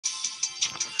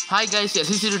Hi guys,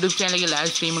 Yasa Isuru YouTube channel එකේ live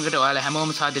stream එකට ඔයාලා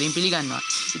හැමෝම සාදරයෙන් පිළිගන්නවා.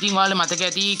 ඉතින් ඔයාලා මතක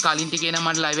ඇති කලින් ටිකේ නම්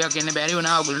මට live එකක් එන්න බැරි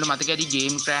වුණා. ඔයගොල්ලන්ට මතක ඇති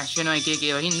game crash වෙනවා එක එක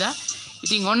ඒවා හින්දා.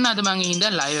 ඉතින් ඔන්න අද මම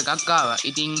හින්දා live එකක් ආවා.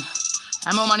 ඉතින්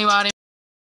හැමෝම අනිවාර්යෙන්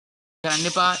කරන්න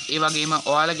එපා. ඒ වගේම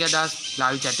ඔයාලගේ අදහස්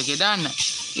live chat එකේ දාන්න.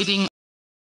 ඉතින්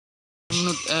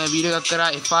වීඩියෝ එකක් කරා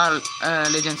FR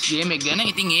Legends game එක ගැන.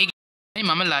 ඉතින් ඒ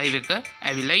මම live එක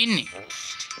ඇවිල්ලා ඉන්නේ.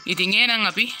 ඉතින් එහෙනම්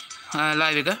අපි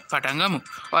live එක පටන් ගමු.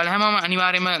 ඔයාලා හැමෝම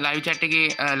අනිවාර්යයෙන්ම live chat එකේ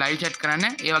live chat කරන්න.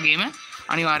 ඒ වගේම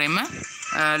අනිවාර්යයෙන්ම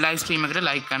live stream එකට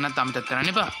like කරන්නත් අමතක කරන්න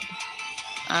එපා.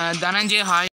 ධනංජය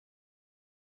hi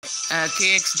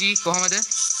KXG කොහමද?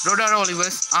 Rodar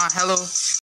Olivers hello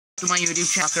to my YouTube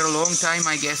channel after a long time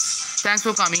I guess. Thanks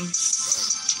for coming.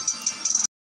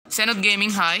 Senut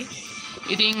Gaming hi.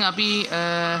 ඉතින් අපි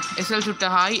SL චුට්ට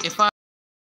hi FR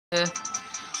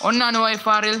ඔන්න අනුව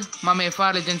FRL මම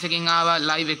FR Legends එකෙන් ආවා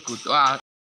live එකකුත්. ඔයා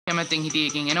කැමැත්තෙන් හිටියේ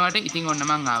එකෙන් එනවට. ඉතින් ඔන්න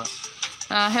මං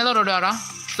ආවා. Hello Rodara.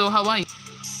 So how are you?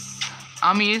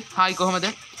 Amir hi කොහමද?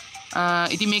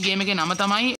 ඉතින් මේ game එකේ නම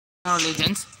තමයි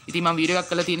Legends. ඉතින් මම වීඩියෝ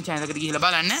එකක් කරලා තියෙන channel එකට ගිහිල්ලා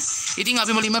බලන්න. ඉතින්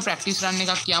අපි මුලින්ම practice run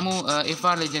එකක් යමු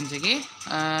FR Legends එකේ.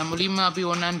 මුලින්ම අපි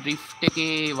ඕනනම් drift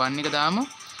එකේ 1 එක දාමු.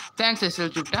 Thanks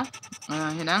SL චුට්ටා.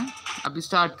 එහෙනම් අපි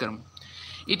start කරමු.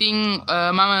 ඉතින්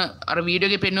මම අර වීඩියෝ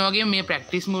එකේ පෙන්වනා වගේ මේ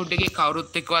ප්‍රැක්ටිස් මූඩ් එකේ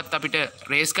කවුරුත් එක්කවත් අපිට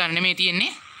රේස් ගන්න නෙමෙයි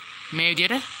තියෙන්නේ. මේ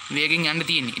විදියට වේගෙන් යන්න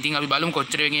තියෙන්නේ. ඉතින් අපි බලමු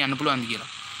කොච්චර වේගෙන් යන්න පුළුවන්ද කියලා.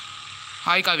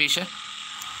 හායි කවේෂ.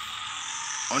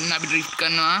 ඔන්න අපි ඩ්‍රිෆ්ට්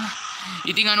කරනවා.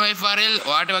 ඉතින් අනෝ FRL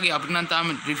ඔයාට වගේ අපිට නම්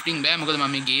තාම ඩ්‍රිෆ්ටිං බෑ. මොකද මම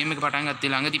මේ ගේම් එක පටන්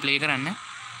ගත්තේ ළඟදී ප්ලේ කරන්න.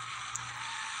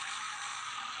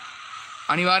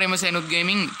 අනිවාර්යයෙන්ම සෙනුත්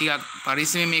ගේමින් ටිකක්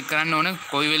පරිස්සමෙන් මේක කරන්න ඕන.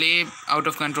 කොයි වෙලේ out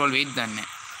of control වෙයිද දන්නේ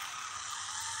නැහැ.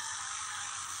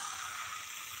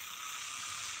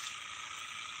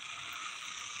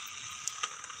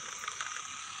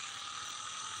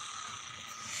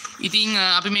 ඉතින්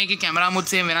අපි මේකේ කැමරා මුඩ්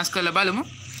සේම වෙනස් කරලා බලමු.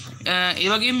 ඒ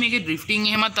වගේම මේකේ ඩ්‍රිෆ්ටිං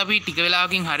එහෙමත් අපි ටික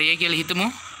වෙලාවකින් හරියයි කියලා හිතමු.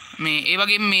 මේ ඒ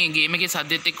වගේම මේ ගේම් එකේ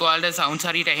සද්දෙත් එක්ක ඔයාලට සවුන්ඩ්ස්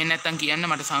හරියට ඇහෙන්නේ නැත්නම් කියන්න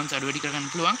මට සවුන්ඩ්ස් අඩු වැඩි කරගන්න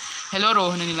පුළුවන්. හෙලෝ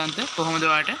රෝහණ නිලන්ත කොහොමද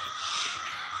ඔයාට?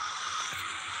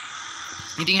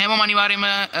 ඉතින් හැමෝම අනිවාර්යයෙන්ම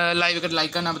ලයිව් එකට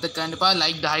ලයික් කරන්න අමතක කරන්න එපා.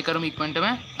 ලයික් 10 කරමු ඉක්මනටම.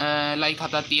 ලයික්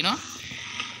 7ක් තියෙනවා.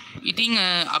 ඉතින්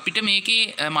අපිට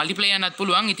මේකේ මල්ටිප්ලේයර් යන්නත්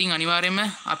පුළුවන්. ඉතින් අනිවාර්යයෙන්ම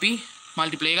අපි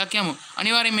මල්ටිප්ලේ එකක් යමු.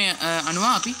 අනිවාර්යයෙන් මේ අනුව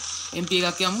අපි MP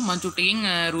එකක් යමු. මං චුට්ටකින්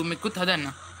රූම් එකකුත්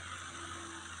හදන්න.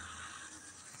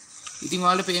 ඉතින්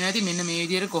ඔයාලට පේනවා ඇති මෙන්න මේ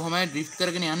විදිහට කොහොමද ඩ්‍රිෆ්ට්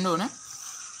කරගෙන යන්න ඕන.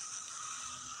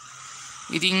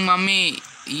 ඉතින් මම මේ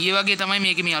ඊයේ වගේ තමයි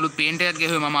මේකේ මේ අලුත් පේන්ට් එකක්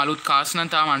ගහුවේ. මම අලුත් කාස්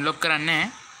නම් තාම අන්ලොක් කරන්නේ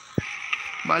නැහැ.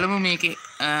 බලමු මේකේ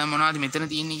මොනවද මෙතන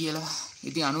තියෙන්නේ කියලා.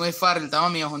 ඉතින් 90 FRL තමයි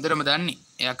මේ හොඳටම දන්නේ.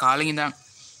 එයා කාලෙක ඉඳන්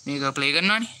මේක ප්ලේ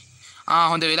කරනවානේ.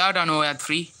 හොඳ වෙලාවට 90 ඔයත්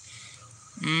ෆ්‍රී.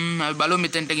 අපි බලමු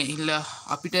මෙතනට ගිහිල්ලා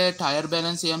අපිට ටයර්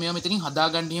බැලන්ස් එයා මේවා මෙතනින් හදා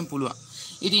ගන්න එහෙම පුළුවන්.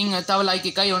 ඉතින් තව ලයික්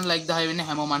එකයි ඕන ලයික් 10 වෙන්න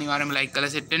හැමෝම අනිවාර්යයෙන්ම ලයික්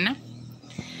කරලා සෙට් වෙන්න.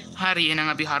 හරි එහෙනම්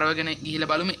අපි හරවගෙන ගිහිල්ලා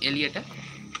බලමු එළියට.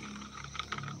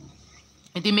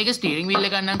 ඉතින් මේකේ ස්ටියරින් වීල්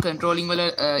එක ගන්න කන්ට්‍රෝලින් වල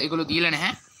ඒගොල්ලෝ දීලා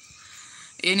නැහැ.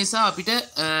 ඒ නිසා අපිට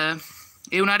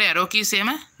ඒ උනාට ඇරෝ කීස් එහෙම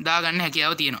දාගන්න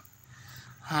හැකියාව තියෙනවා.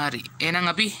 හරි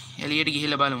එහෙනම් අපි එළියට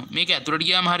ගිහිල්ලා බලමු. මේක ඇතුළට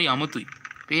ගියාම හරි අමුතුයි.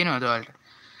 පේනවද ඔයාලට?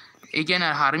 ඒ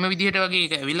කියන්නේ හරිම විදිහට වගේ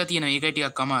ඒක ඇවිල්ලා තියෙනවා. ඒකයි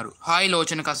ටිකක් අමාරු. හායි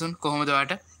ලෝචන කසුන් කොහොමද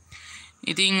ඔයාට?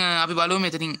 ඉතින් අපි බලමු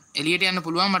මෙතනින් එළියට යන්න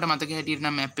පුළුවන්. මට මතක හැටියට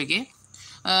නම් මැප් එකේ.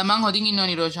 මං හොදින් ඉන්නවා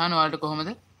නිරෝෂාන්. ඔයාලට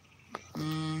කොහොමද?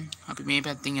 අපි මේ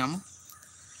පැත්තෙන් යමු.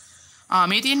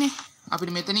 මේ තියෙන්නේ.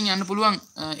 අපිට මෙතනින් යන්න පුළුවන්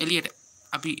එළියට.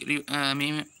 අපි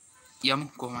මේ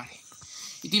යමු කොහොම හරි.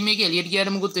 ඉතින් මේක එළියට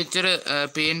ගියාට මුකුත් එච්චර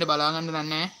පේන්න බලා ගන්න දන්නේ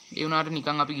නැහැ. ඒ වුණාට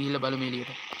නිකන් අපි ගිහිල්ලා බලමු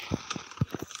එළියට.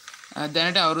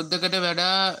 දැනට අවුරුද්දකට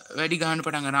වඩා වැඩි ගහන්න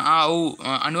පටන් ගන්නවා. ඔව්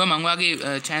අනුව මං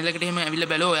වාගේ channel එකට එහෙම ඇවිල්ලා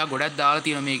බැලුවා. ඔයා ගොඩක් දාලා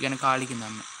තියෙනවා මේක ගැන කාලෙකින්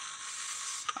නම්.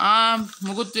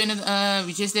 මුකුත් වෙන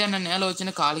විශේෂ දෙයක් නැහැ.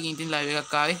 ලෝචන කාලෙකින් ඉතින් live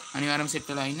එකක් ආවේ. අනිවාර්යයෙන්ම සෙට්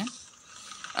වෙලා ඉන්න.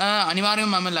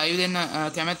 අනිවාර්යයෙන්ම මම live දෙන්න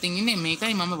කැමැත්තෙන් ඉන්නේ.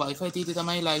 මේකයි මම wifi තීතේ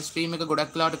තමයි live stream එක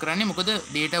ගොඩක් වෙලාවට කරන්නේ. මොකද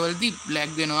data වලදී lag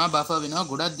වෙනවා, buffer වෙනවා,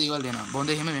 ගොඩක් දේවල් වෙනවා. බොඳ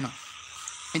එහෙම වෙනවා.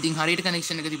 ඉතින් හරියට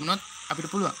connection එක තිබුණොත්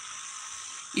අපිට පුළුවන්.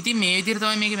 ඉතින් මේ විදිහට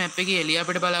තමයි මේකේ මැප් එකේ එළිය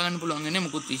අපිට බලා ගන්න පුළුවන් වෙන්නේ.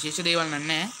 මුකුත් විශේෂ දේවල්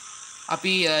නැහැ.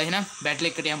 අපි එහෙනම් බැටල්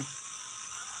එකට යමු.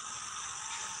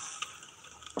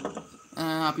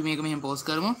 අපි මේක මෙහෙම පෝස්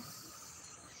කරමු.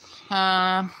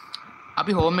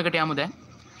 අපි හෝම් එකට යමු දැන්.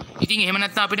 ඉතින් එහෙම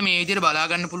නැත්නම් අපිට මේ විදිහට බලා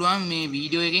ගන්න පුළුවන් මේ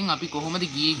වීඩියෝ එකෙන් අපි කොහොමද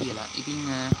ගියේ කියලා. ඉතින්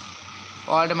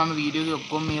ඔයාලට මම වීඩියෝ එකේ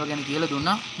ඔක්කොම මේවා ගැන කියලා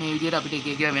දුන්නා. මේ විදිහට අපිට එක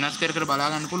එක වෙනස් කර කර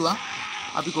බලා ගන්න පුළුවන්.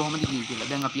 අපි කොහොමද ගියේ කියලා.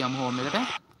 දැන් අපි යමු හෝම්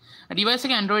එකට. ඩිවයිස්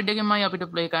එක Android එකෙන්මයි අපිට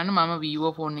ප්ලේ කරන්න. මම Vivo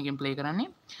ෆෝන් එකෙන් ප්ලේ කරන්නේ.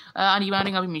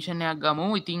 අනිවාර්යෙන් අපි මිෂන් එකක් ගමු.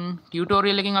 ඉතින්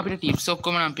ටියුටෝරියල් එකෙන් අපිට ටිප්ස්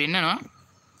ඔක්කොම නම් පෙන්නනවා.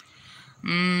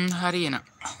 හරි එන.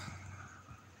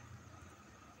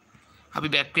 අපි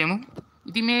බැක් වෙමු.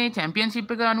 ඉතින් මේ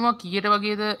චැම්පියන්ෂිප් එක අනුව කීයට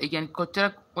වගේද ඒ කියන්නේ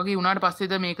කොච්චරක් වගේ වුණාට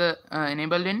පස්සේද මේක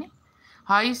එනේබල් වෙන්නේ?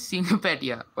 හයි සිංහ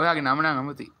පැටියා. ඔයාගේ නම නම්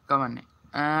අමුතුයි. කවන්නේ.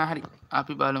 හරි.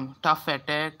 අපි බලමු. ටෆ්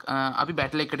ඇටැක් අපි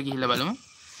බැටල් එකට ගිහිල්ලා බලමු.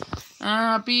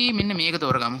 අපි මෙන්න මේක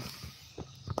තෝරගමු.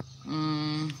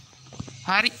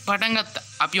 හරි පටන් ගත්තා.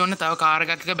 අපි ඔන්න තව කාර්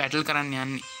එකක් එක බැටල් කරන්න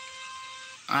යන්නේ.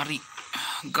 හරි.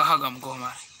 ගහගමු කොහොම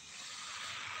හරි.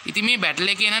 ඉතින් මේ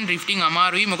බැටල් එකේ නම් ඩ්‍රිෆ්ටිං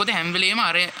අමාරුයි. මොකද හැම වෙලේම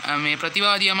අර මේ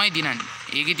ප්‍රතිවාදියාමයි දිනන්නේ.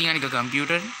 ඒකේ තියෙන අනික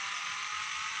කම්පියුටර්.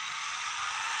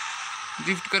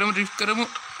 ඩ්‍රිෆ්ට් කරමු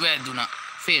වැදුනා.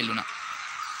 ෆේල් වුණා.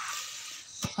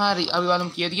 හරි අපි බලමු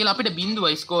කීයද කියලා. අපිට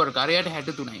බිංදුවයි ස්කෝර් එක. අරයට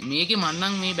 63යි. මේකේ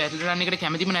මන්නම් මේ බැටල් රන් එකට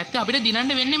කැමතිම නැත්නම් අපිට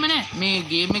දිනන්න වෙන්නෙම නැහැ. මේ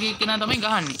ගේම් එකේ කෙනා තමයි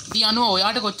ගහන්නේ. ඉතින් අනුව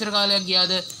ඔයාට කොච්චර කාලයක්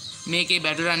ගියාද මේකේ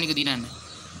බැටල් රන් එක දිනන්න?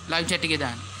 ලයිව් chat එකේ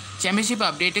දාන්න. චැම්පියන්ෂිප්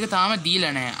අප්ඩේට් එක තාම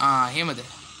දීලා නැහැ. එහෙමද?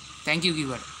 thank you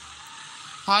කිව්වට.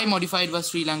 hi modified was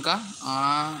Sri Lanka.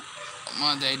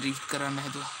 මම ඩ්‍රිෆ්ට් කරන්න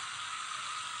හැදුවා.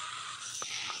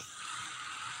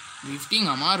 ඩ්‍රිෆ්ටිං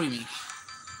අමාරුයි මේක.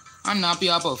 අන්න අපි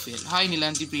ආපහු ෆේල්. hi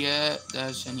නිලන්ති ප්‍රිය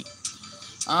දර්ශනි.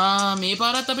 මේ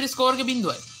පාරත් අපිට ස්කෝර් එක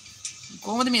බිංදුවයි.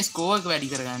 කොහොමද මේ ස්කෝර් එක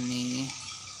වැඩි කරගන්නේ?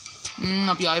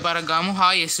 අපි ආයෙ පාරක් ගාමු.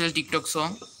 hi SL TikTok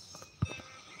song.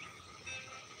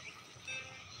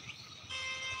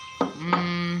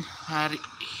 හරි.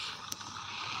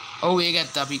 ඔව් ඒක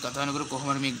ඇත්ත. අපි කතා නොකර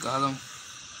කොහොමද මේක ගහගමු.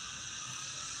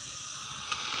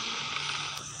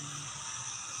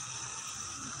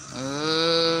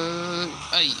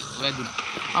 අයියෝ වැදුනා.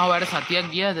 වඩ සතියක්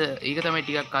ගියාද? ඒක තමයි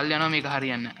ටිකක් කල් යනවා මේක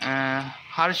හරියන්න.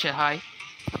 හර්ෂ hi.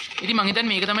 ඉතින් මං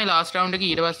හිතන්නේ මේක තමයි ලාස්ට් රවුන්ඩ්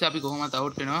එකේ. ඊට පස්සේ අපි කොහොමද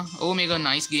අවුට් වෙනවා. ඔව් මේක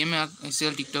නයිස් ගේම් එකක්.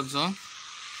 SL TikTok song.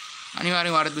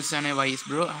 අනිවාර්යෙන් වරද දුස්සනේ වයිස්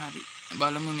බ්‍රෝ. හරි.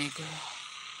 බලමු මේක.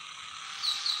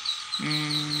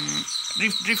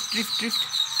 ඩ්‍රිෆ්ට්.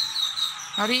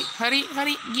 හරි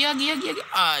ගියා.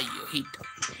 ආයෝ හිට.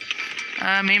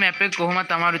 මේ මැප් එක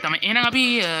කොහොමද අමාරු තමයි. එහෙනම් අපි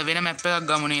වෙන මැප් එකක්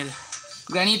ගමු නේද?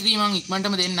 ග්‍රැනි 3 මං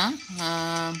ඉක්මනටම දෙන්න.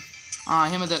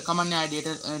 එහෙමද කමන්නේ ආයිඩියට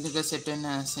ටික සෙට් වෙන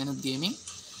සෙනුත් ගේමින්.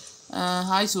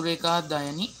 හායි සුරේකා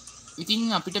දයනි. ඉතින්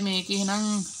අපිට මේකේ එහෙනම්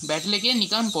බැටල් එකේ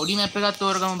නිකන් පොඩි මැප් එකක්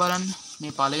තෝරගමු බලන්න.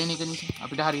 මේ පළවෙනි එක නිසා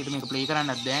අපිට හරියට මේක ප්ලේ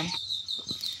කරන්නත් බෑනේ.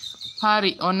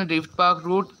 හරි ඔන්න ඩ්‍රිෆ්ට් පාක්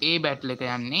රූට් A බැටල් එක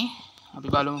යන්නේ. අපි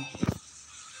බලමු.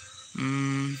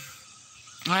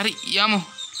 හරි යමු.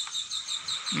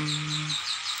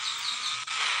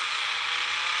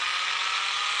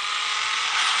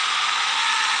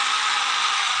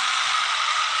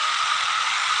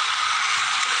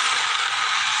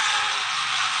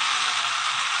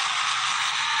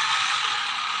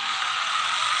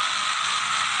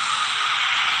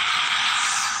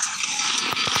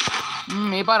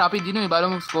 මේ පාර අපි දිනුවේ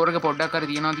බලමු ස්කෝර් එක පොඩ්ඩක් හරි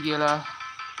තියනවාද කියලා.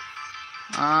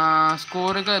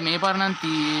 ස්කෝර් එක මේ පාර නම්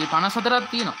 54ක්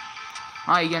තියෙනවා.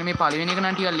 ඒ කියන්නේ මේ පළවෙනි එක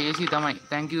නම් ටිකක් ලේසි තමයි.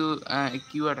 thank you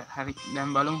කිව්වට. හරි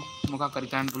දැන් බලමු මොකක් හරි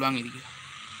කරන්න පුළුවන් ඉද කියලා.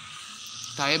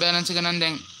 ටයර් බැලන්ස් එක නම්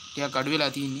දැන් ටිකක් අඩු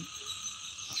වෙලා තියෙන්නේ.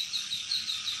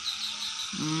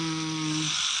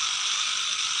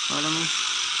 බලමු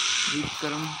ඩ්‍රිෆ්ට්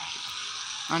කරමු.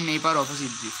 අන්න මේ පාර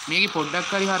ඔපොසිට් ඩ්‍රිෆ්ට්. මේකේ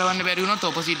පොඩ්ඩක් හරි හරවන්න බැරි වුණොත්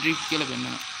ඔපොසිට් ඩ්‍රිෆ්ට් කියලා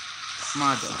පෙන්නනවා.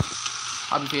 මාත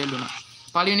අපි ෆේල් වුණා.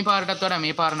 පළවෙනි පාරටත් වඩා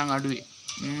මේ පාර නම් අඩුවේ.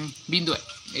 බිඳුවයි.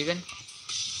 ඒ කියන්නේ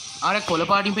අර කොළ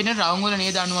පාටින් පෙන්නන රවුම් වල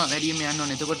නේද අනුව වැඩියෙන් යන්න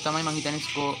ඕනේ. එතකොට තමයි මං හිතන්නේ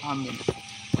ස්කෝ හම්බෙන්නේ.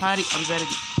 හරි අපි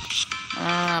වැරදි.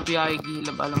 අපි ආයෙ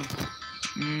ගිහිල්ලා බලමු.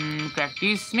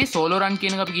 ප්‍රැක්ටිස් මේ සෝලෝ රන්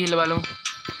කියන එක අපි ගිහිල්ලා බලමු.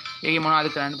 ඒකේ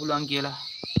මොනවද කරන්න පුළුවන් කියලා.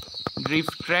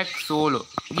 ඩ්‍රිෆ්ට් ට්‍රැක් සෝලෝ.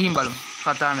 ගිහින් බලමු.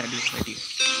 කතා වැඩි.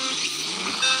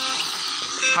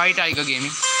 හයි ටයිගර්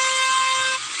ගේමින්.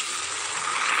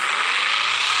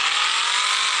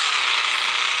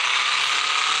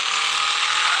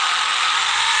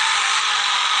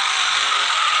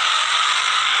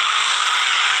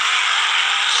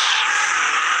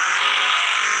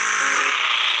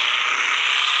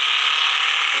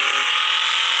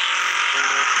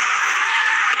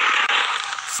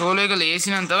 සෝලෝ එක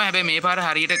ලේසි නම් තමයි. හැබැයි මේ පාර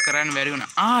හරියට කරන්න බැරි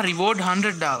වුණා. රිවෝඩ්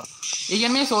 100 ආවා. ඒ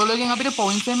කියන්නේ මේ සෝලෝ එකෙන් අපිට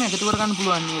පොයින්ට්ස් එන්න එකතු කර ගන්න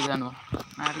පුළුවන් නේද අනුව.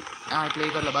 හරි.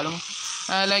 ප්ලේ කරලා බලමු.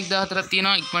 ලයික් 14ක්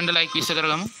තියෙනවා. ඉක්මනට ලයික් 20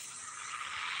 කරගමු.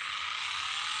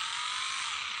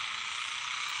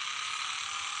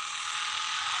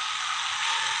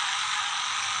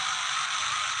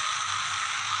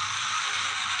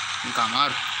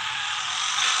 Kamar.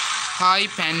 Hi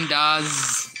pandas.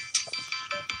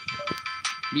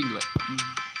 Bindua.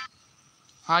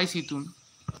 Hi Situn.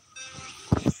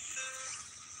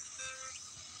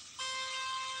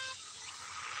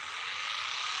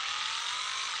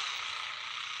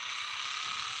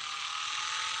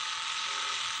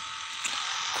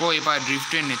 कोई बार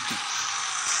ड्रिफ्ट नहीं.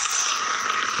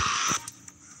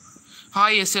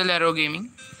 Hi SL Aero Gaming.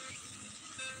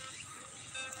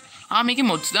 මේකේ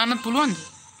මොඩ්ස් දාන්නත් පුළුවන්ද?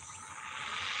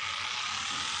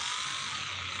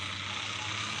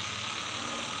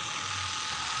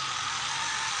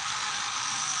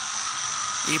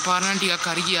 ඒ පාර නම් ටිකක්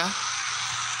හරි ගියා.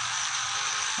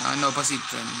 opposite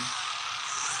වෙන්නේ.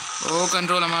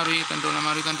 control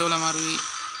අමාරුයි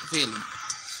fail.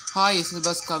 Hi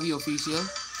Silbus Kavi official.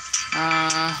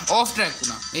 Off track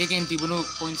වුණා. ඒකෙන් තිබුණු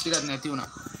points ටිකක් නැති වුණා.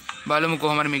 බලමු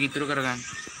කොහොම හරි මේක ඉතුරු කරගන්න.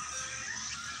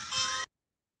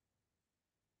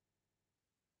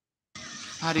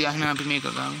 හරි අහන අපි මේක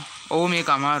ගමු. මේක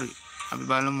අමාරුයි. අපි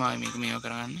බලමු ආයේ මේක මේව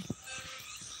කරගන්න.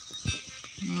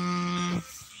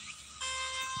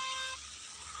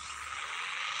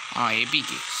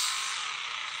 APK.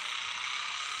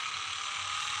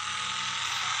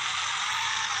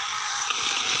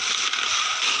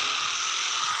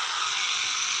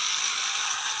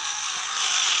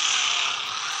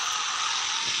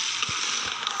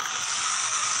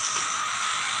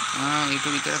 ඒක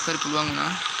විතරක් හරි පුළුවන්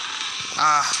වුණා.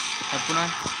 හපුණා.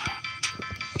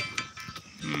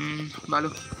 බලමු.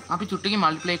 අපි චුට්ටකින්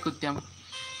මල්ටිප්ලයි එකකුත් යමු.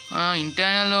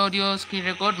 internal audio screen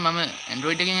record මම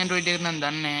Android එකෙන් Android එකට නම්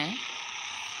දන්නේ නැහැ.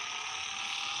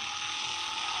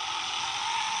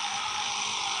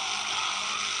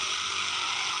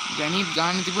 ගණිත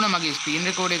ගන්න තිබුණා මගේ screen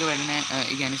record එක වැඩ නැහැ.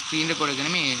 ඒ කියන්නේ screen record එක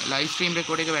නෙමෙයි live stream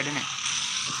record එක වැඩ නැහැ.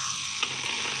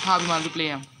 අපි multiplay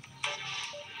යමු.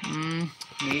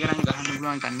 මේක නම් ගහන්න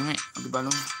පුළුවන් කන්නේ අපි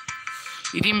බලමු.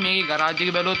 ඉතින් මේකේ garage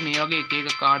එක බැලුවොත් මේ වගේ එක එක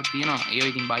කාඩ් තියෙනවා.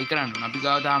 ඒවා ඉතින් buy කරන්න ඕන. අපි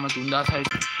ගාව තාම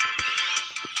 3600.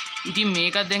 ඉතින්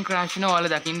මේකත් දැන් crash වෙනවා.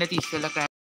 ඔයාලා දකින්න ඇති ඉස්සෙල්ලා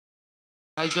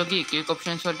crash වගේ එක එක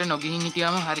options වලට නොගිහින්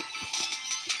හිටියාම හරි.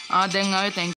 දැන්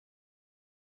ආවේ thank you.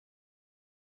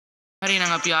 හරි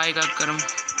නම් අපි ආයෙ එකක් කරමු.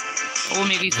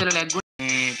 මේක ඉස්සෙල්ලා lag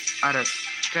වුණේ අර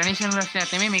transition ප්‍රශ්නයක්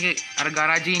නෙමෙයි මේක අර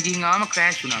garage එකකින් ගිහින් ආවම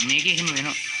crash වුණා. මේකේ එහෙම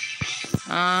වෙනවා.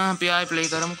 අපි ආයෙ play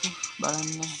කරමුකෝ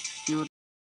බලන්න.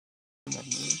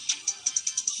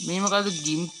 මේ මොකද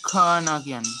ගිම්ඛානා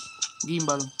කියන්නේ? ගිම්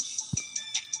බලමු.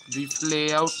 drift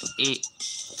layout A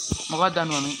මොකක්ද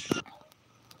දන්නවා මේ?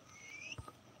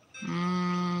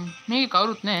 මේක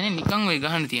කවුරුත් නැහැ නේ නිකන් ඔය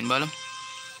ගහන්න තියෙන බලමු.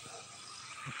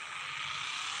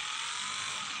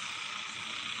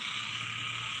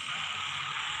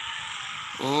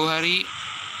 හරි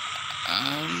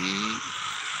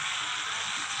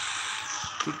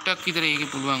චුට්ටක් විතර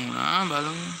ඒකේ පුළුවන් වුණා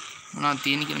බලමු මොනවද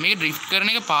තියෙන්නේ කියලා. මේක ඩ්‍රිෆ්ට් කරන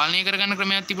එක පාලනය කරගන්න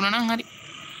ක්‍රමයක් තිබුණා නම් හරි.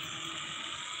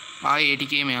 ආයේ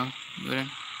ATK මෙයා ඉවරයි.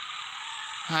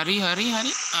 හරි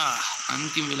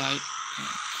අන්තිම වෙලාවේ.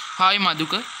 හායි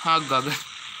මදුක ගග.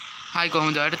 හායි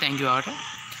කොහොමද ඔයාලට thank you ආවට.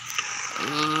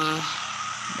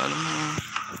 බලමු.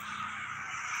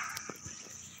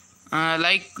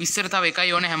 like ඉස්සර තව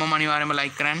එකයි ඕනේ හැමෝම අනිවාර්යයෙන්ම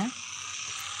like කරන්න.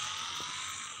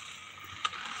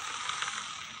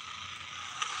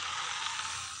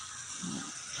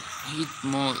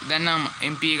 දැන් නම්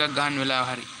MP එකක් ගන්න වෙලාව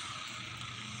හරි.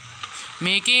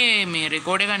 මේකේ මේ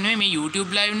රෙකෝඩ් එකක් නෙමෙයි මේ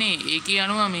YouTube live නේ. ඒකේ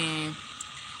අනුව මේ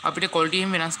අපිට quality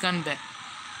එහෙම වෙනස් කරන්න බෑ.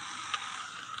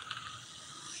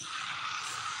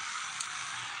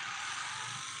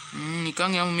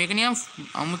 නිකන් යමු මේක නිකන්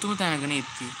අමුතුම තැනක නේ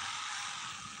තියෙන්නේ.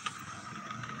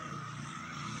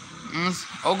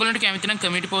 ඕගොල්ලන්ට කැමති නම්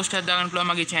කමියුනිටි පෝස්ට් එකක් දාගන්න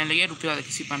පුළුවන් මගේ channel එකේ රුපියල්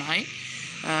 150යි.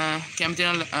 කැමති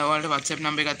නම් ඔයාලට WhatsApp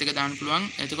number එකත් එක්ක දාන්න පුළුවන්.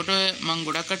 එතකොට මම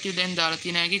ගොඩක් කට්ටිය දැන් දාලා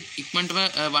තියෙන එකේ ඉක්මනටම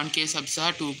 1k sub සහ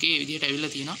 2k විදිහට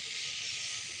ඇවිල්ලා තියෙනවා.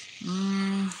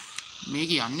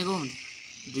 මේක යන්නේ කොහොමද?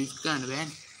 drift ගන්න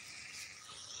බෑනේ.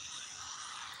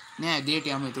 නෑ දෙයට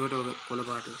යමු එතකොට ඔය කොළ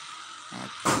පාට.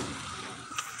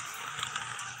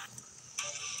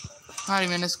 හරි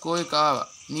මෙන්න ස්කෝර් එක ආවා.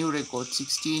 new record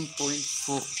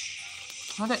 16.4.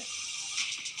 හරි.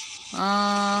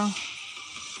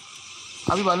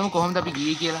 අපි බලමු කොහොමද අපි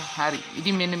ගියේ කියලා. හරි.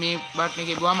 ඉතින් මෙන්න මේ බටන්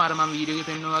එකේ ගුවාම අර මම වීඩියෝ එකේ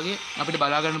පෙන්වුවා වගේ අපිට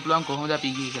බලා ගන්න පුළුවන් කොහොමද අපි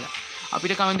ගියේ කියලා.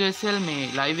 අපිට කමෙන්ට් වෙස්සෙල් මේ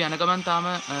ලයිව් යන ගමන් තාම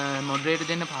මොඩරේටර්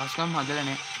දෙන්න පහසුකම් හදලා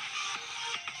නැහැ.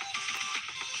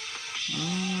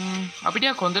 අපිට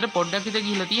හොඳට පොඩ්ඩක් විතර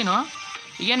ගිහිල්ලා තියෙනවා.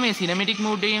 ඒ කියන්නේ මේ සිනමැටික්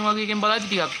මූඩ් එකෙන් වගේ එකෙන් බලද්දි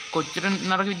ටිකක් කොච්චර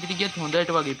නරක විදිහට ගියත්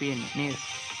හොඳට වගේ පේන්නේ නේද?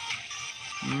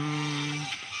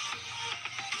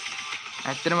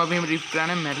 ඇත්තටම අපි මේ ඩ්‍රිෆ්ට්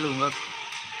කරන්නේ මැරෙලා උඟක්.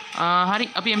 හරි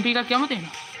අපි MP එකක් යමුද එහෙනම්?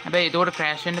 හැබැයි ඒතකොට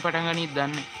ක්‍රෑෂ් වෙන්න පටන් ගන්නීද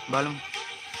දන්නේ බලමු.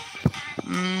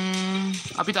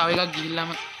 අපි තව එකක් ගිහිල්ලාම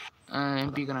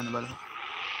MP කරන්න බලමු.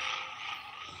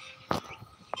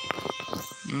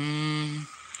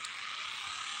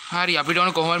 හරි අපිට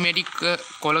ඕන කොහොමද මේ ටික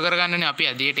කොල කරගන්නනේ අපි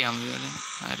ඇදේට යමු ඉවරනේ.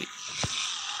 හරි.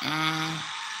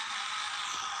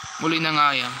 මුලින් ඉඳන්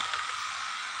ආයම්.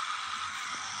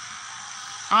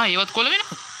 ඒවත් කොල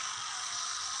වෙනවද?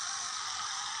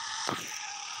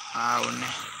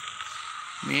 ඕනේ.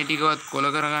 මේ ටිකවත් කොල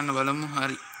කරගන්න බලමු.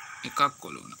 හරි. එකක්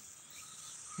කොළ වුණා.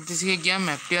 ඊට පස්සේ ගියා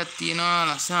මැප් එකක් තියෙනවා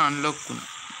ලස්සන අන්ලොක් වුණා.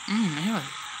 එහෙමද?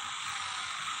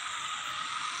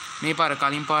 මේ පාර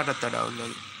කලින් පාටත් වඩා අවුල්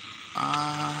වගේ.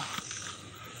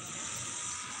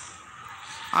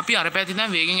 අපි අර පැත්තෙන්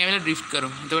දැන් වේගෙන් ඇවිල්ලා ඩ්‍රිෆ්ට්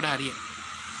කරමු. එතකොට හරියයි.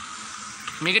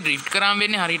 මේක ඩ්‍රිෆ්ට් කරාම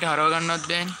වෙන්නේ හරියට හරව ගන්නවත්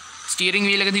බෑනේ. ස්ටියරින්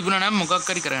වීල් එක තිබුණා නම් මොකක්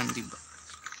හරි කරන්න තිබ්බා.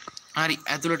 හරි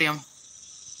ඇතුළට යමු.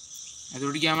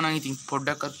 ඇතුළට ගියාම නම් ඉතින්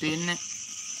පොඩ්ඩක්වත් පේන්නේ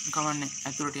කවන්නේ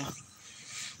ඇතුළට යමු.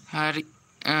 හරි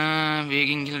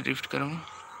වේගෙන් ගිහලා ඩ්‍රිෆ්ට් කරමු.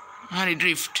 හරි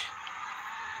ඩ්‍රිෆ්ට්.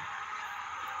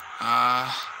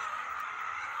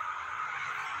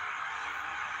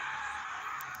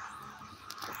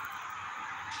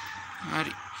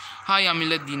 හරි. හායි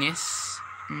අමිල දිනේස්.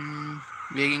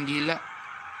 වේගෙන් ගිහිල්ලා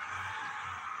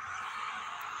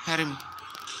හරිමු.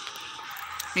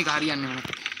 මේක හරියන්නේ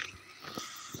නැහැ.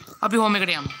 අපි හෝම්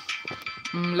එකට යමු.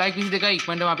 ලයික් 22යි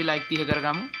ඉක්මනටම අපි ලයික් 30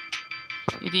 කරගමු.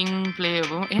 ඉතින් ප්ලේ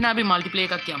කරමු. එහෙනම් අපි මල්ටිප්ලේ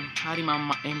එකක් යමු. හරි මම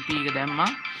MP එක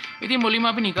දැම්මා. ඉතින් මුලින්ම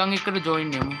අපි නිකන් එකට ජොයින්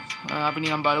වෙමු. අපි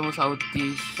නිකන් බලමු සවුත්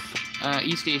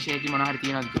ඊස්ට් ඒෂියා එකේ මොනවා හරි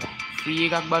තියනවද කියලා. ෆ්‍රී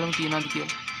එකක් බලමු තියනවද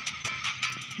කියලා.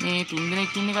 මේ 3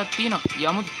 දිනක් ඉන්න එකක් තියෙනවා.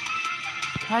 යමු.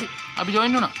 හරි අපි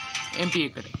ජොයින් වුණා MP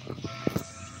එකට.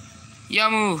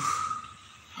 යමු.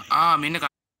 මෙන්න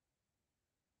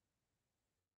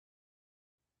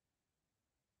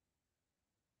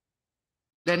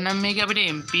දැන් නම් මේක අපිට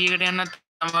MP එකට යන්නත්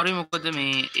අමාරුයි මොකද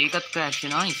මේ ඒකත් ක්‍රෑෂ්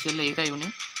වෙනවා ඉස්සෙල්ලා ඒකයි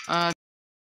උනේ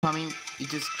I mean it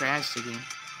just crashed again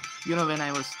you know when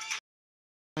I was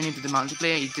going into the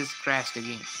multiplayer it just crashed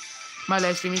again my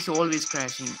live stream is always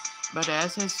crashing but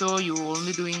as I saw you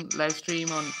only doing live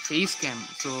stream on facecam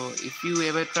so if you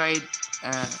ever tried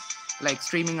like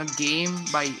streaming a game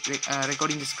by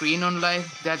recording the screen on live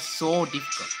that's so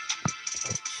difficult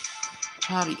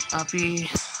hari api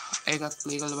ekak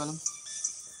play කරලා බලමු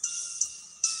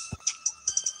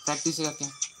practice එකක්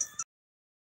යන්න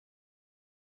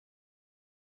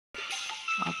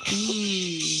අපි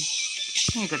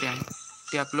මේකට යන්න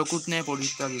ටිකක් ලොකුත් නෑ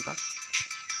පොඩිත් වගේ එකක්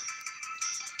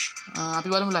අපි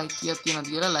බලමු ලයික් කීයක් තියෙනවද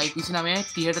කියලා ලයික් 29යි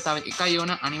 30ට තව එකයි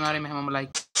ඕන අනිවාර්යයෙන්ම හැමෝම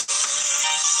ලයික්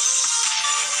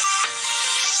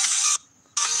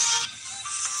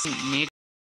මේ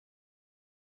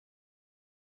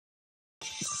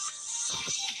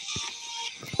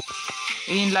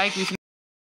ඉතින් ලයික් 29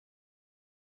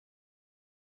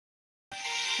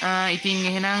 ඉතින්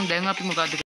එහෙනම් දැන් අපි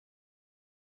මොකද්ද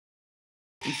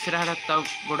ඉස්සරහට තව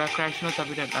ගොඩක් ක්‍රැෂ් වුණොත්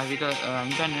අපිට අවික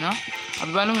අනිකන් වෙනවා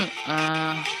අපි බලමු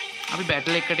අපි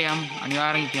බැටල් එකකට යමු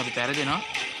අනිවාර්යෙන් ඉතින් අපි පෙරදෙනවා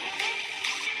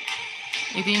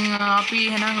ඉතින් අපි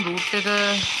එහෙනම් රූට් එක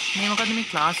මේ මොකද්ද මේ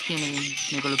ක්ලාස් කියන එක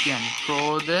මේගොල්ලෝ කියන්නේ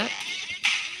ප්‍රෝද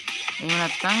එහෙම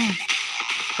නැත්නම්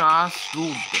ක්ලාස්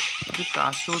රූට් අපි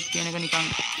ක්ලාස් රූට් කියන එක නිකන්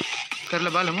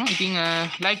කරලා බලමු. ඉතින්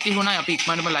ලයික් 30 වුණා. අපි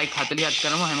ඉක්මනටම ලයික් 40ක්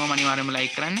කරමු. හැමෝම අනිවාර්යයෙන්ම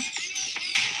ලයික් කරන්න.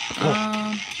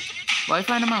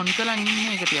 Wi-Fi නම ඔන් කරලා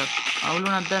ඉන්නේ ඒක ටිකක් අවුල්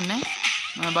වුණාද දන්නේ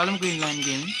නැහැ. බලමු green line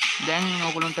game. දැන්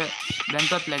ඕගොල්ලන්ට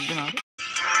දැන්වත් ලැග් වෙනවද?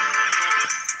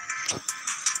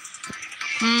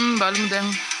 බලමු දැන්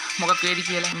මොකක් වෙයිද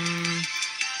කියලා.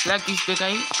 ලයික්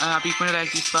 32යි. අපි ඉක්මනට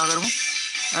ලයික් 35 කරමු.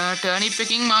 ටර්නිප්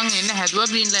එකකින් මම එන්න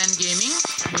හැදුවා green line gaming.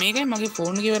 මේකයි මගේ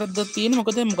ෆෝන් එකේ වැරද්දක් තියෙන්නේ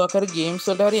මොකද මොකක් හරි ගේම්ස්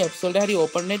වලට හරි ඇප්ස් වලට හරි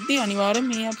ඕපන් වෙද්දී අනිවාර්යෙන්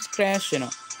මේ ඇප්ස් ක්‍රෑෂ්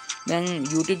වෙනවා. දැන්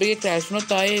YouTube එකේ ක්‍රෑෂ්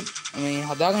වුණොත් ආයේ මේ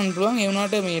හදාගන්න පුළුවන් ඒ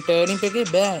වුණාට මේ ටර්නිප් එකේ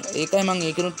බෑ. ඒකයි මම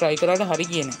ඒකනු try කරාට හරි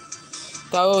ගියේ නෑ.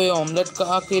 තව ඔය ඔම්ලට්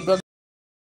කාකේට්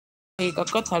වගේ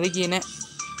එකක්වත් හරි ගියේ නෑ.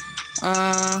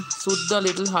 සුද්දා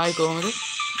ලිටල් හායි කොහමද?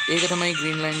 ඒක තමයි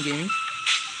green line gaming.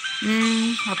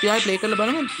 අපි ආයෙ ප්ලේ කරලා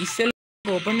බලමු.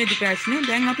 ඉස්සෙල්ලා ඕපන් වෙද්දී ක්‍රෑෂ් නේ.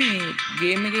 දැන් අපි මේ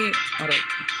ගේම් එකේ අර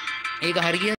ඒක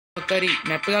හරි ගියා හරි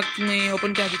මැප් එකක් මේ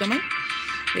ඕපන් කරද්දි තමයි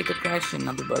ඒක ක්‍රෑෂ්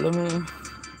වෙන්නේ අපි බලමු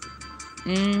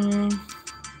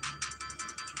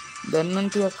දැන් නම්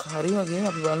ටිකක් හරි වගේ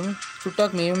අපි බලමු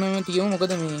චුට්ටක් මේව තියමු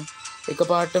මොකද මේ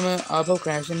එකපාරටම ආපහු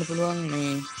ක්‍රෑෂ් වෙන්න පුළුවන්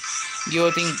මේ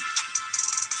ගියොත්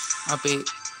අපේ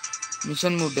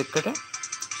මිෂන් මූඩ් එකට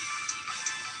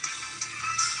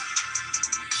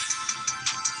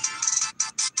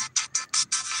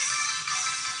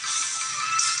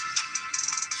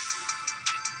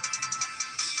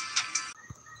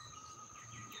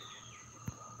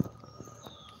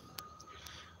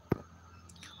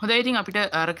හොඳයි ඉතින් අපිට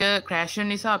අරක ක්‍රෑෂ් වෙන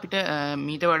නිසා අපිට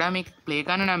මීට වඩා මේක ප්ලේ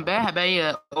කරන්න නම් බෑ. හැබැයි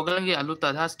ඔයගලගේ අලුත්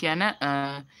අදහස් කියන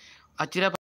අචිර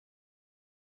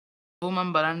මම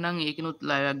බලන්නම් ඒකිනුත්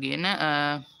ලයිව් එකක් ගේන්න.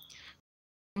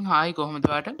 හායි කොහොමද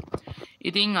වාට?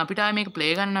 ඉතින් අපිට ආයේ මේක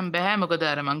ප්ලේ ගන්න නම් බෑ. මොකද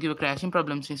අර මං කිව්ව ක්‍රෑෂින්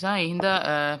ප්‍රොබ්ලම්ස් නිසා. ඒ හින්දා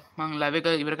මං ලයිව් එක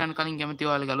ඉවර කරන්න කලින් කැමති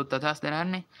ඔයාලගේ අලුත් අදහස්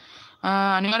දැනගන්න.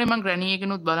 අනිවාර්යෙන් මං ග්‍රැනි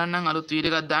එකකිනුත් බලන්නම් අලුත්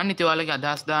වීඩියෝ එකක් දාන්න. ඉතින් ඔයාලගේ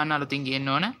අදහස් දාන්න අලුතින්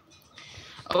ගේන්න ඕන.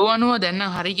 ඔව් අනුව දැන්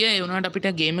හරි ගියා. ඒ වුණාට අපිට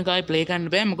ගේම් එක ආයේ ප්ලේ කරන්න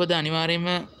බෑ. මොකද අනිවාර්යයෙන්ම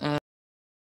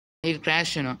ඒක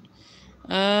ක්‍රෑෂ් වෙනවා.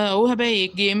 ඔව් හැබැයි ඒ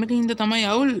ගේම් එකකින් හින්දා තමයි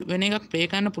අවුල් වෙන එකක් ප්ලේ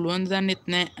කරන්න පුළුවන්ද දන්නෙත්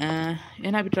නෑ.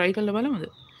 එහෙනම් අපි try කරලා බලමුද?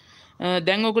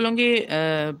 දැන් ඔයගොල්ලෝගේ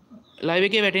ලයිව්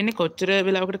එකේ වැටෙන්නේ කොච්චර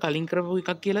වෙලාවකට කලින් කරපු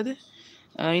එකක් කියලාද?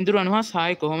 ඉඳුරු අනුහස්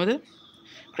හායි කොහොමද?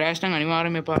 ක්‍රෑෂ් නම්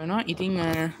අනිවාර්යයෙන්ම එපා වෙනවා. ඉතින්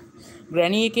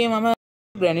ග්‍රැනි එකේ මම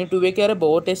ග්‍රැනි 2 එකේ අර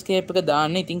බෝට් එස්කේප් එක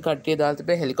දාන්න. ඉතින් කට්ටිය දාලා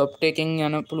තිබ්බේ හෙලිකොප්ටර් එකෙන්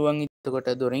යන්න පුළුවන්. එතකොට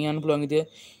දොරෙන් යන්න පුළුවන් විදිය.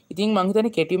 ඉතින් මං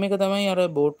හිතන්නේ කෙටිම එක තමයි අර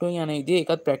බෝට් එකෙන් යන විදිය.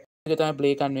 ඒකත් ප්‍රැක්ටිස් එක තමයි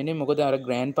ප්ලේ කරන්න වෙන්නේ. මොකද අර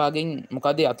ග්‍රෑන්ඩ් පාගෙන්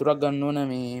මොකද යතුරක් ගන්න ඕන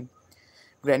මේ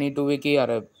ග්‍රැනි 2 එකේ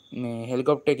අර මේ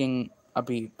හෙලිකොප්ටර් එකෙන්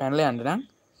අපි පැනලා යන්න නම්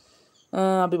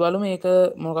අපි බලමු මේක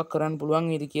මොකක් කරන්න පුළුවන්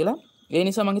වේද කියලා. ඒ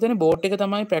නිසා මං හිතන්නේ බෝට් එක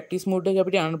තමයි ප්‍රැක්ටිස් මෝඩ් එකේ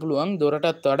අපිට යන්න පුළුවන්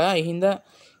දොරටත් වඩා. ඒ හින්දා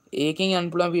ඒකෙන්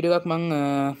යන්න පුළුවන් වීඩියෝ එකක් මං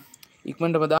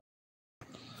ඉක්මනටම දාන්න.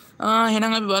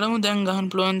 එහෙනම් අපි බලමු දැන් ගහන්න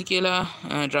පුළුවන්ද කියලා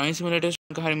ඩ්‍රයිවිං සිමුලේටර්ස්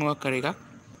එක හරි මොකක් හරි එකක්.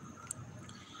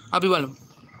 අපි බලමු.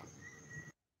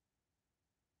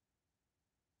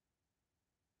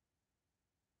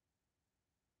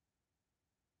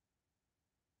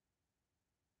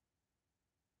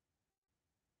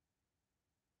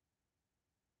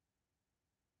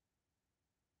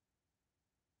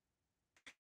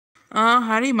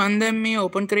 හරි මන් දැන් මේ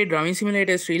ඕපන් කරේ ඩ්‍රයිවිං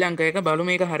සිමුලේටර් ශ්‍රී ලංකා එක බලමු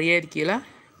මේක හරියයිද කියලා.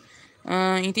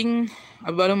 ඉතින්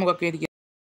අපි බලමු මොකක් වේද කියලා.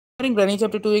 ඉතින් ග්‍රැනි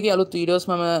chapter 2 එකේ අලුත් වීඩියෝස්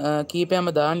මම කීපයක්ම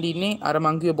දාන්න ඉන්නේ. අර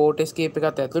මං කිව්ව බෝට් එස්කේප්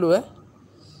එකත් ඇතුළුව.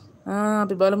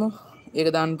 අපි බලමු ඒක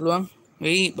දාන්න පුළුවන්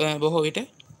වෙයි බොහෝ විට.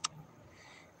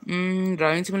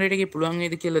 ඩ්‍රයිවිං සිමුලේටර් එකේ පුළුවන්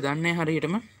වේද කියලා දන්නේ නැහැ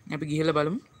හරියටම. අපි ගිහලා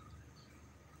බලමු.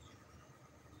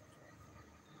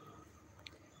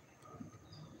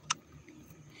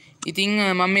 ඉතින්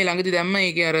මම මේ ළඟදි දැම්ම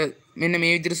ඒකේ අර මෙන්න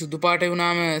මේ විදිහට සුදු පාට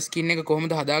වුණාම ස්කින් එක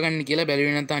කොහොමද හදාගන්නේ කියලා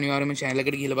බැලුවේ නැත්නම් අනිවාර්යයෙන්ම channel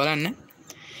එකට ගිහලා බලන්න.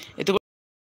 එතකොට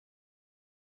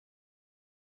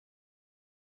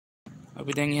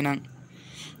අපි දැන් එහෙනම්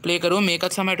ප්ලේ කරමු.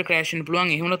 මේකත් සමහරට ක්‍රෑෂ් වෙන්න පුළුවන්.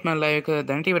 එහෙම වුණොත් මම ලයිව් එක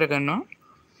දැනට ඉවර කරනවා.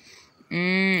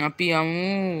 අපි යමු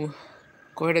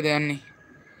කොහෙටද යන්නේ?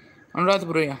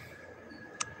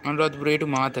 අනුරාධපුරේ ටු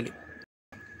මාතලේ.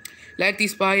 ලයික්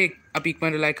 35 අපි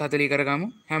ඉක්මනට ලයික් 40 කරගමු.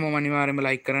 හැමෝම අනිවාර්යයෙන්ම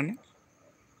ලයික් කරන්න.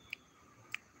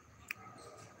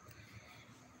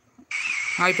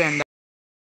 හයි පැන්ඩා.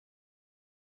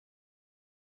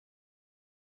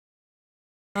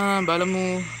 බලමු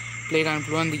ප්ලේ කරන්න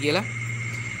පුළුවන්ද කියලා.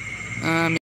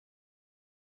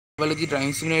 වලදී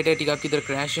ඩ්‍රයිවිං සිමුලේටර් ටිකක් විතර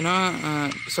ක්‍රෑෂ් වෙනවා.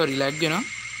 සෝරි ලැග් වෙනවා.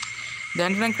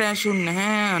 දැන් නම් ක්‍රෑෂ් වුන්නේ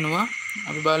නැහැ අනුව.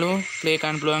 අපි බලමු ප්ලේ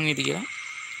කරන්න පුළුවන් වේද කියලා.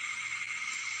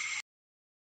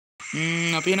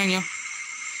 අපි එනන් යමු.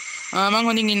 මම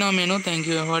හොඳින් ඉන්නවා මේනෝ. thank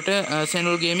you හොට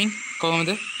සෙනුල් ගේමින් කොහොමද?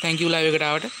 thank you live එකට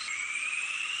ආවට.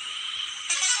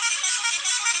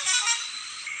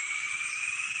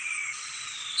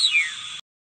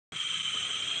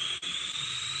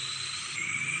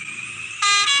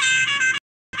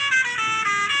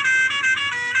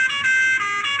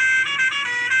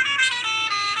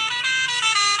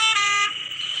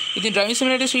 ඉතින් ඩ්‍රයිවිං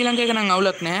සිමුලේටර් ශ්‍රී ලංකා එක නම්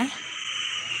අවුලක් නැහැ.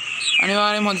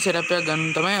 අනිවාර්යයෙන්ම හොඳ සෙටප් එකක් ගන්න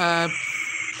තමයි.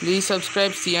 please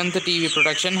subscribe සියන්ත TV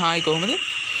production. Hi කොහොමද?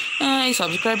 ඒ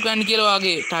subscribe ගන්න කියලා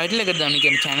වාගේ title එකට දාන්න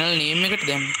කියන්නේ channel name එකට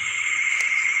දැම්ම.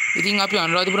 ඉතින් අපි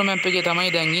අනුරාධපුර map එකේ තමයි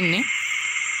දැන් ඉන්නේ.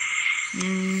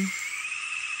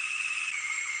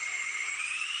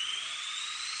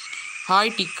 හායි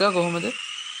ටික්කා කොහොමද?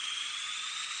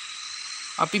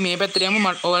 අපි මේ පැත්තට යමු.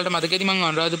 ඔයාලට මතකයිද මම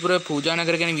අනුරාධපුර පූජා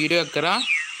නගර ගැන වීඩියෝ එකක් කරා.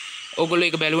 ඔයගොල්ලෝ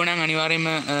ඒක බැලුවා නම් අනිවාර්යයෙන්ම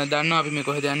දන්නවා අපි මේ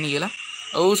කොහෙද යන්නේ කියලා.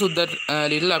 ඔව් සුද්දත්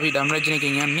ලිටල් අපි ඩම්රජ්ජන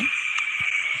එකෙන් යන්නේ.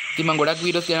 ඉතින් මම ගොඩක්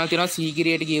වීඩියෝස් තියෙනවා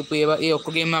සීගිරියට ගියපු ඒවා ඒ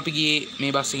ඔක්කොගෙම අපි ගියේ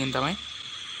මේ බස් එකෙන් තමයි.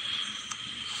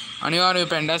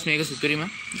 අනිවාර්යයෙන්ම පැන්ඩාස් මේක සුපිරිම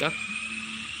එකක්.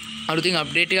 අලුතින්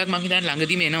අප්ඩේට් එකක් මම හිතන්නේ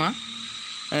ළඟදීම එනවා.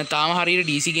 තාම හරියට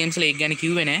DC games වල ඒක ගැන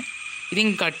කිව්වේ නැහැ. ඉතින්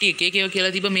කට්ටිය එක එක ඒවා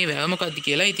කියලා තිබ්බ මේ වැව මොකද්ද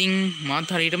කියලා. ඉතින් මාත්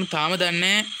හරියටම තාම දන්නේ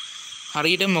නැහැ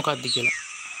හරියටම මොකද්ද කියලා.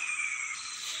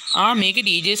 මේකේ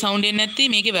DJ sound එන්නේ නැත්තේ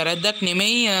මේකේ වැරද්දක්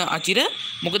නෙමෙයි අචිර.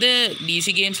 මොකද DC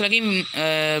games ලකින්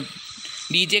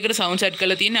DJ එකට sound set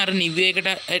කරලා තියෙන්නේ අර නිව් එකට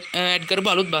add කරපු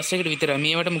අලුත් බස් එකකට විතරයි.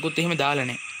 මේවට මුකුත් එහෙම දාලා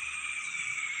නැහැ.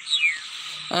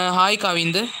 hi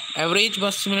Kavind, average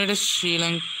bus simulator Sri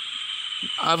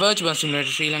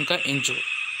Lanka enjoy.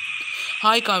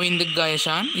 hi Kavind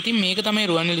Gayashan. ඉතින් මේක තමයි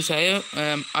රුවන්වැලි සෑය.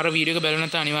 අර වීඩියෝ එක බලන්න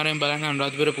නැත්නම් අනිවාර්යෙන් බලන්න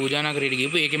අනුරාධපුර පූජා නගරයට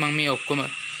ගිහපු. ඒකේ මම මේ ඔක්කොම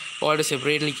ඔයාලට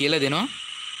separately කියලා දෙනවා.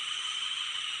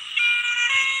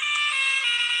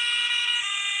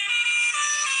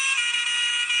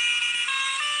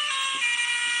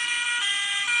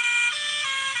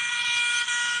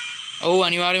 ඔව්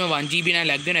අනිවාර්යයෙන්ම 1GB නෑ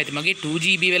ලැග් වෙනවා. ඉතින් මගේ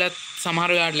 2GB වෙලත් සමහර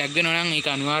වෙලාවට ලැග් වෙනවා නම් ඒක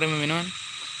අනිවාර්යයෙන්ම වෙනවනේ.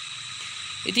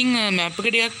 ඉතින් මැප් එක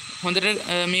ටිකක් හොඳට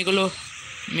මේගොල්ලෝ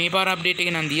මේ පාර අප්ඩේට් එක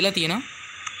නම් දීලා තියෙනවා.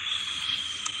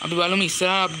 අපි බලමු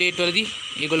ඉස්සරහ අප්ඩේට් වලදී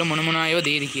ඒගොල්ලෝ මොන මොන අයව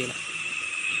දෙයිද කියලා.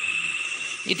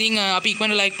 ඉතින් අපි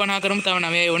ඉක්මනට ලයික් 50 කරමු. තව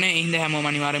 9යි ඕනේ. ඒ හින්දා හැමෝම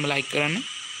අනිවාර්යයෙන්ම ලයික් කරන්න.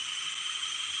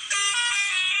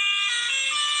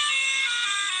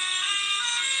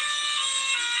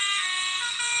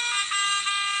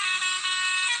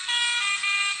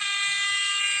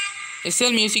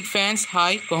 SL Music fans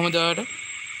hi කොහොමද ඔයාලට?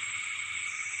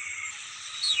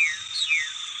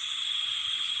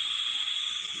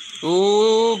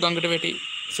 ඕ ගඟට වැටි.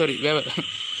 sorry වැව.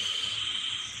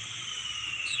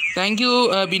 thank you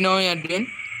Binoy Adrian.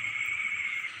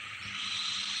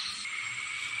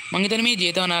 මං හිතන්නේ මේ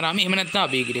ජේතවනාරාමේ එහෙම නැත්නම්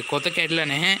අබේගිරිය කොත කැඩලා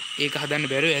නැහැ. ඒක හදන්න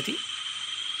බැරුව ඇති.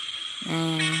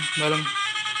 බලමු.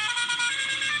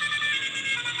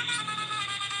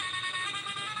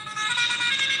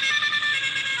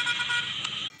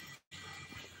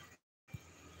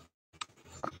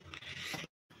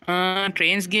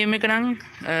 ට්‍රේන්ස් ගේම් එක නම්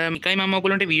මිකයි මම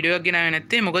ඔයගොල්ලන්ට වීඩියෝ එකක් ගෙනාවේ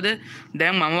නැත්තේ. මොකද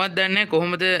දැන් මමවත් දන්නේ නැහැ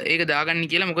කොහොමද ඒක දාගන්නේ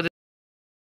කියලා. මොකද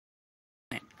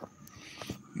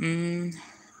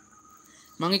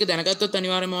මම ඒක දැනගත්තොත්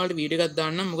අනිවාර්යයෙන්ම ඔයාලට වීඩියෝ එකක්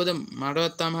දාන්නම්. මොකද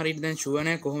මටවත් තාම හරියට දැන් ෂුවර්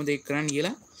නැහැ කොහොමද ඒක කරන්න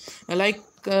කියලා. ලයික්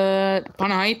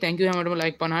 50යි. thank you හැමෝටම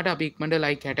ලයික් 50ට අපි ඉක්මනට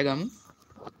ලයික් 60 ගමු.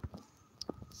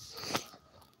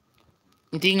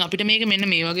 ඉතින් අපිට මේක මෙන්න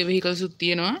මේ වගේ vehicles උත්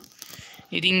තියෙනවා.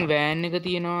 ඉතින් වෑන් එක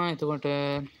තියෙනවා. එතකොට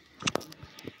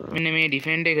මෙන්න මේ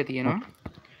ඩිෆෙන්ඩර් එක තියෙනවා.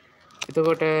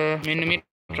 එතකොට මෙන්න මේ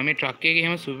ට්‍රක් එකේ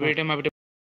එහෙම සුපරේටම අපිට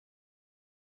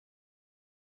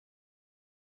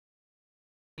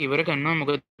ඉවර කරනවා.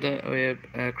 මොකද ඔය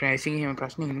ක්‍රෑෂින් එහෙම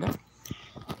ප්‍රශ්න හින්දා.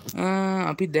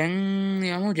 අපි දැන්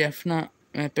යමු ජෙෆ්නා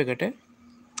මැප් එකට.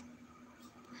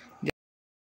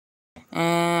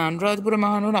 අනුරාධපුර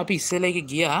මහනුවර අපි ඉස්සෙල්ලා එක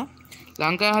ගියා.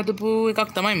 ලංකාව හදපු එකක්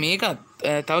තමයි මේකත්.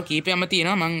 තව කීපයක්ම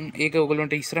තියෙනවා. මම ඒක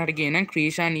ඔයගොල්ලන්ට ඉස්සරහට ගේනම්.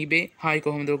 ක්‍රීෂා නීබේ හායි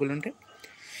කොහොමද ඔයගොල්ලන්ට?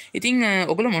 ඉතින්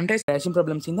ඔයගොල්ලෝ මොන්ටයිස් ක්‍රෑෂින්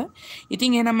ප්‍රොබ්ලම්ස් හින්දා.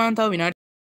 ඉතින් එහෙනම් මම තව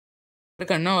විනාඩි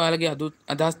කරනවා. ඔයාලගේ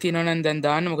අදහස් තියෙනවා නම් දැන්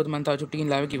දාන්න. මොකද මම තව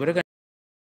චුට්ටකින් ලයිව් එක ඉවර කරනවා.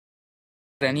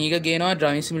 රැනීක ගේනවා.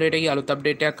 ඩ්‍රයිවිං සිමුලේටර් එකේ අලුත්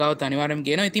අප්ඩේට් එකක් ආවොත් අනිවාර්යයෙන්ම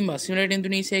ගේනවා. ඉතින් බස් සිමුලේටර්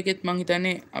ඉන්දුනීසියා එකෙත් මම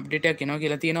හිතන්නේ අප්ඩේට් එකක් එනවා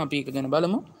කියලා තියෙනවා. අපි ඒක ගැන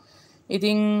බලමු.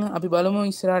 ඉතින් අපි බලමු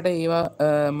ඉස්සරහට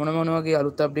ඒවා මොන වගේ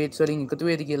අලුත් අප්ඩේට්ස් වලින් එකතු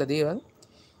වෙයිද කියලා දේවල්.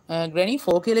 ග්‍රැනි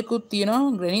 4 කෙලෙකුත්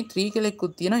තියෙනවා. ග්‍රැනි 3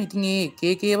 කෙලෙකුත් තියෙනවා. ඉතින් මේ එක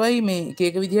එකවයි මේ එක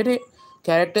එක විදිහට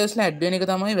කැරක්ටර්ස්ලා ඇඩ් වෙන එක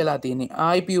තමයි වෙලා තියෙන්නේ.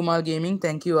 ආයි පියුමාල් ගේමින්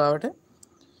thank you ආවට.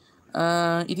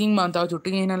 ඉතින් මම තව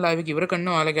චුට්ටකින් එහෙනම් ලයිව් එක ඉවර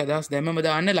කරනවා. ඔයාලගේ අදහස් දැම්මම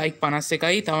දාන්න. ලයික්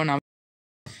 51යි. තව 9.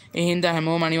 ඒ හින්දා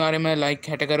හැමෝම අනිවාර්යයෙන්ම ලයික්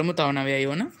 60 කරමු. තව 9යි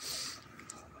ඕන.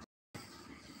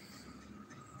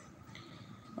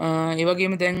 ඒ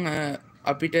වගේම දැන්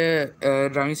අපිට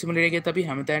ඩ්‍රයිවිං සිමුලේටර් එකෙත් අපි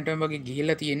හැමතැනටම වගේ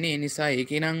ගිහිල්ලා තියෙන්නේ. ඒ නිසා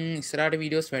ඒකේ නම් ඉස්සරහට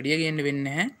වීඩියෝස් වැඩි ගේන්න වෙන්නේ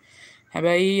නැහැ.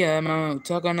 හැබැයි මම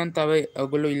උත්සාහ කරනම් තව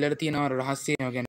ඔයගොල්ලෝ ඉල්ලලා තියෙනවා රහස්‍ය ගැන